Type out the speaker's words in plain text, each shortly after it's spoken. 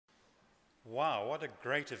Wow, what a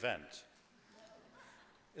great event.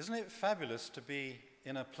 Isn't it fabulous to be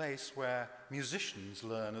in a place where musicians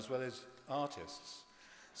learn as well as artists,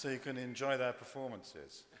 so you can enjoy their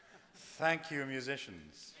performances? Thank you,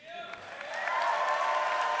 musicians.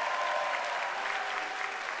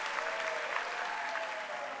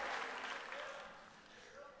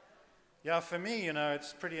 Yeah, for me,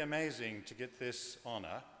 it's pretty amazing to get this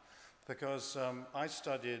honor because I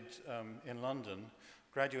studied in London,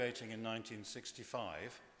 graduating in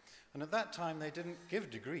 1965, and at that time they didn't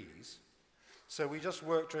give degrees, so we just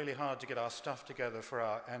worked really hard to get our stuff together for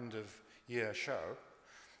our end-of-year show,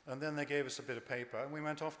 and then they gave us a bit of paper and we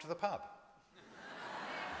went off to the pub.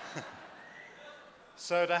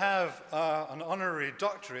 So to have an honorary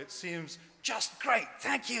doctorate seems just great,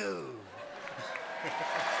 thank you!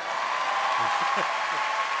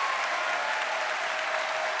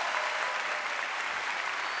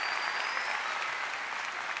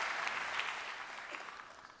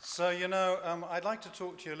 So, I'd like to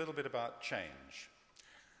talk to you a little bit about change.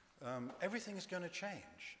 Everything is going to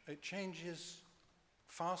change. It changes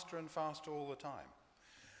faster and faster all the time.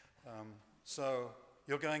 So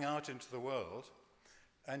you're going out into the world,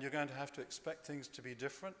 and you're going to have to expect things to be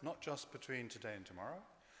different, not just between today and tomorrow,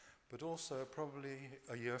 but also probably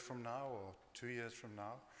a year from now or 2 years from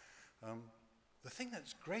now. The thing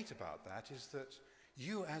that's great about that is that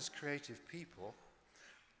you as creative people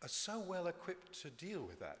are so well equipped to deal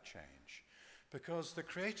with that change, because the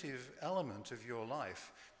creative element of your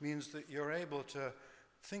life means that you're able to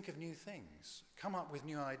think of new things, come up with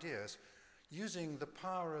new ideas, using the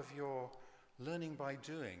power of your learning by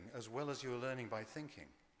doing as well as your learning by thinking,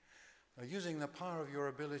 using the power of your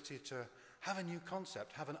ability to have a new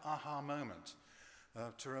concept, have an aha moment,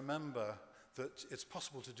 to remember that it's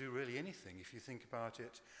possible to do really anything if you think about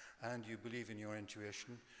it and you believe in your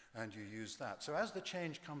intuition and you use that. So as the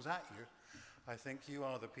change comes at you, I think you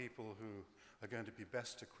are the people who are going to be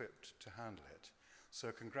best equipped to handle it.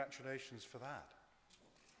 So congratulations for that.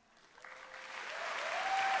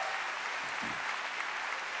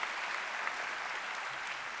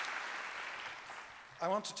 I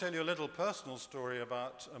want to tell you a little personal story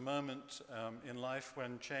about a moment in life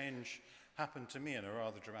when change happened to me in a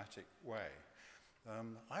rather dramatic way.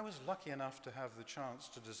 I was lucky enough to have the chance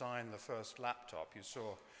to design the first laptop. You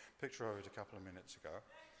saw a picture of it a couple of minutes ago.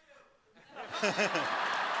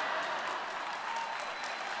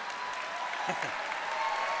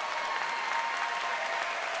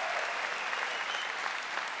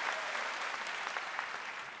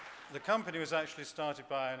 The company was actually started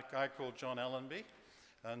by a guy called John Ellenby,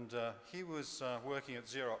 and he was working at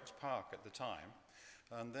Xerox PARC at the time.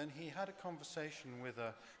 And then he had a conversation with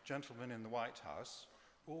a gentleman in the White House,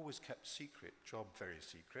 always kept secret, job very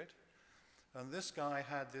secret. And this guy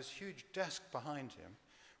had this huge desk behind him,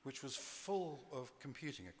 which was full of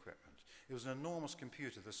computing equipment. It was an enormous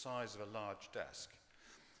computer the size of a large desk.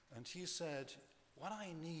 And he said, what I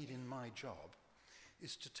need in my job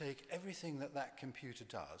is to take everything that computer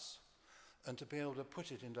does and to be able to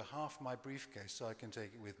put it into half my briefcase so I can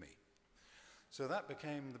take it with me. So that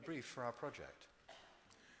became the brief for our project.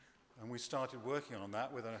 And we started working on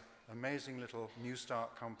that with an amazing little New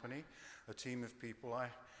Start company, a team of people. I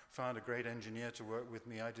found a great engineer to work with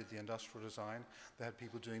me. I did the industrial design. They had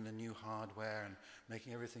people doing the new hardware and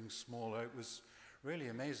making everything smaller. It was really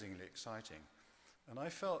amazingly exciting. And I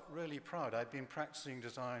felt really proud. I'd been practicing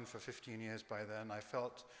design for 15 years by then. I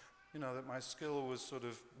felt, that my skill was sort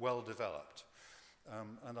of well developed.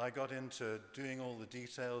 And I got into doing all the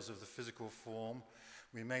details of the physical form.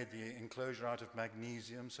 We made the enclosure out of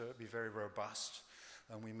magnesium so it would be very robust.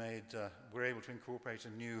 And we were able to incorporate a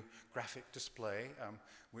new graphic display,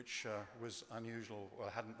 which was unusual,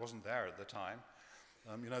 wasn't there at the time.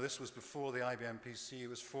 This was before the IBM PC. It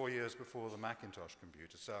was 4 years before the Macintosh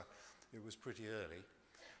computer, so it was pretty early.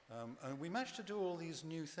 And we managed to do all these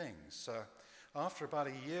new things. So after about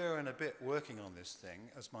a year and a bit working on this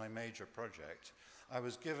thing as my major project, I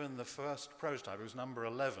was given the first prototype. It was number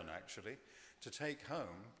 11, actually, to take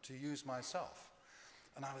home to use myself.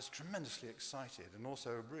 And I was tremendously excited and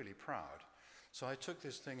also really proud. So I took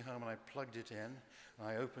this thing home and I plugged it in, and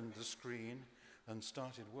I opened the screen and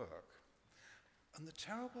started work. And the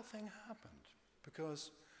terrible thing happened,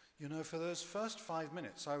 because, for those first 5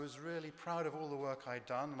 minutes, I was really proud of all the work I'd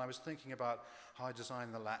done, and I was thinking about how I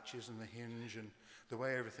designed the latches and the hinge and the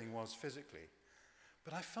way everything was physically.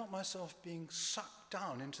 But I felt myself being sucked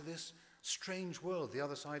down into this strange world, the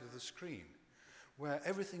other side of the screen, where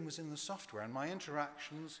everything was in the software, and my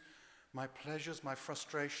interactions, my pleasures, my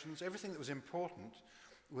frustrations, everything that was important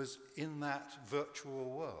was in that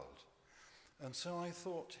virtual world. And so I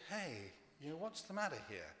thought, hey, what's the matter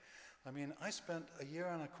here? I mean, I spent a year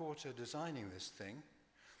and a quarter designing this thing,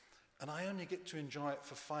 and I only get to enjoy it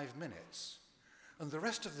for 5 minutes. And the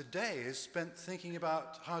rest of the day is spent thinking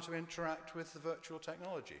about how to interact with the virtual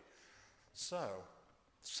technology. So,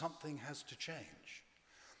 something has to change.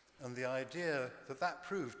 And the idea that that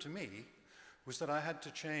proved to me was that I had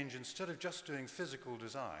to change, instead of just doing physical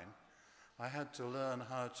design, I had to learn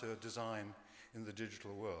how to design in the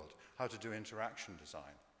digital world, how to do interaction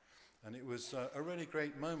design. And it was a really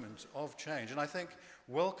great moment of change. And I think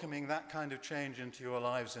welcoming that kind of change into your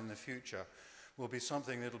lives in the future will be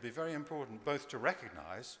something that will be very important, both to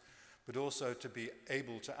recognize, but also to be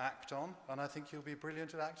able to act on. And I think you'll be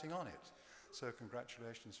brilliant at acting on it. So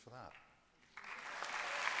congratulations for that.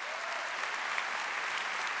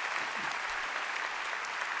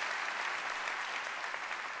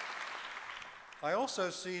 I also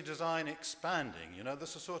see design expanding. You know,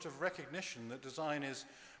 there's a sort of recognition that design is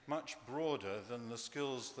much broader than the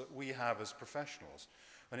skills that we have as professionals.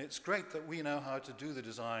 And it's great that we know how to do the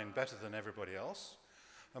design better than everybody else.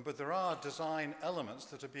 But there are design elements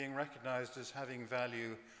that are being recognized as having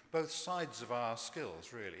value, both sides of our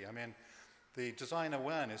skills, really. I mean, the design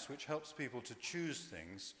awareness, which helps people to choose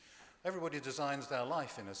things. Everybody designs their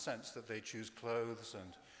life in a sense, that they choose clothes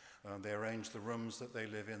and they arrange the rooms that they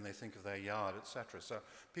live in, they think of their yard, etc. So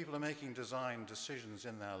people are making design decisions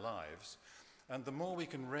in their lives. And the more we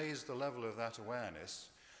can raise the level of that awareness,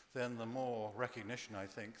 then the more recognition, I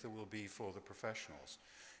think, there will be for the professionals.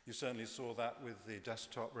 You certainly saw that with the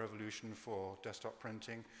desktop revolution for desktop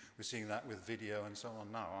printing. We're seeing that with video and so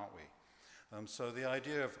on now, aren't we? So the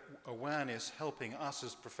idea of awareness helping us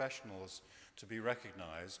as professionals to be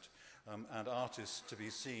recognized and artists to be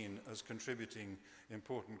seen as contributing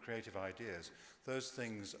important creative ideas, those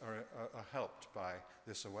things are helped by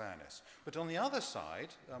this awareness. But on the other side,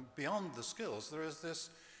 beyond the skills, there is this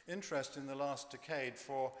interest in the last decade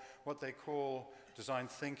for what they call design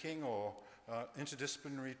thinking or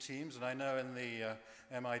interdisciplinary teams. And I know in the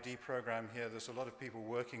MID program here, there's a lot of people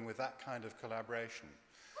working with that kind of collaboration.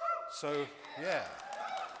 So, yeah.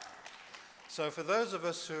 So for those of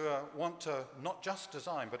us who want to not just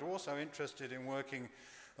design, but also interested in working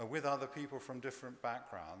with other people from different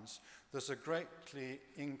backgrounds, there's a greatly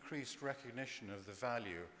increased recognition of the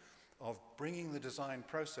value of bringing the design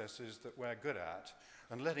processes that we're good at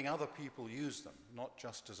and letting other people use them, not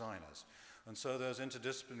just designers. And so those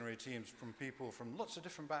interdisciplinary teams from people from lots of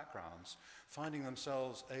different backgrounds finding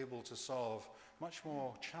themselves able to solve much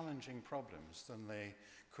more challenging problems than they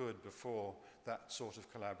could before that sort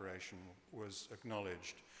of collaboration was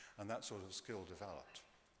acknowledged and that sort of skill developed.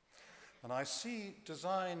 And I see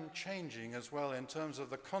design changing as well in terms of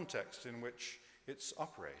the context in which it's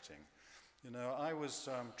operating. You know, I was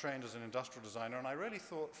trained as an industrial designer, and I really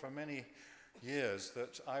thought for many years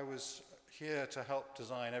that I was here to help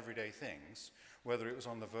design everyday things, whether it was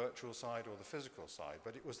on the virtual side or the physical side,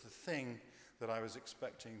 but it was the thing that I was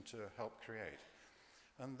expecting to help create.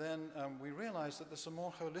 And then we realized that there's a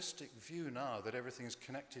more holistic view now, that everything's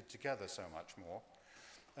connected together so much more.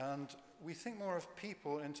 And we think more of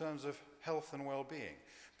people in terms of health and well-being,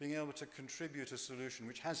 being able to contribute a solution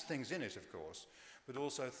which has things in it, of course, but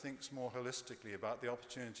also thinks more holistically about the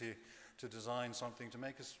opportunity to design something to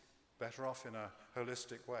make us better off in a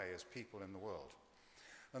holistic way as people in the world.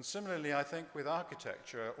 And similarly, I think with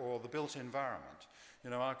architecture or the built environment,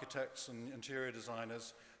 you know, architects and interior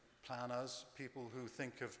designers, planners, people who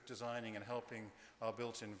think of designing and helping our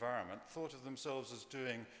built environment, thought of themselves as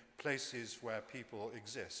doing places where people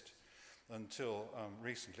exist until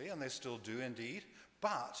recently, and they still do indeed,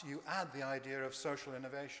 but you add the idea of social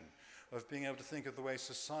innovation, of being able to think of the way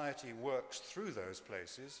society works through those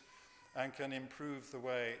places and can improve the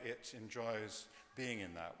way it enjoys being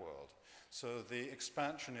in that world. So the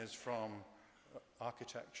expansion is from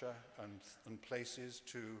architecture and places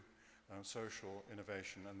to social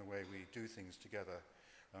innovation and the way we do things together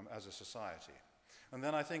as a society. And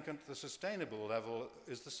then I think at the sustainable level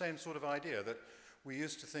is the same sort of idea, that we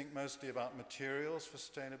used to think mostly about materials for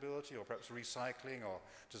sustainability, or perhaps recycling or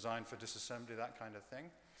design for disassembly, that kind of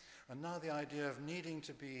thing. And now the idea of needing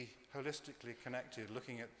to be holistically connected,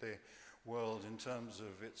 looking at the world in terms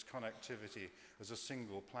of its connectivity as a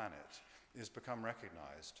single planet, is become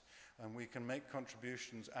recognized. And we can make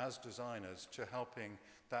contributions as designers to helping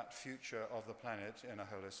that future of the planet in a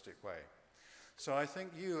holistic way. So I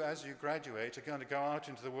think you, as you graduate, are going to go out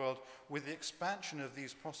into the world with the expansion of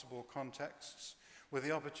these possible contexts, with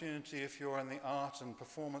the opportunity, if you're on the art and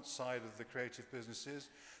performance side of the creative businesses,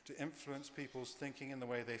 to influence people's thinking in the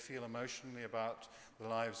way they feel emotionally about their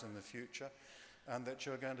lives in the future, and that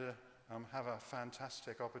you're going to have a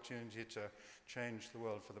fantastic opportunity to change the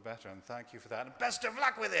world for the better. And thank you for that. And best of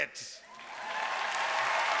luck with it!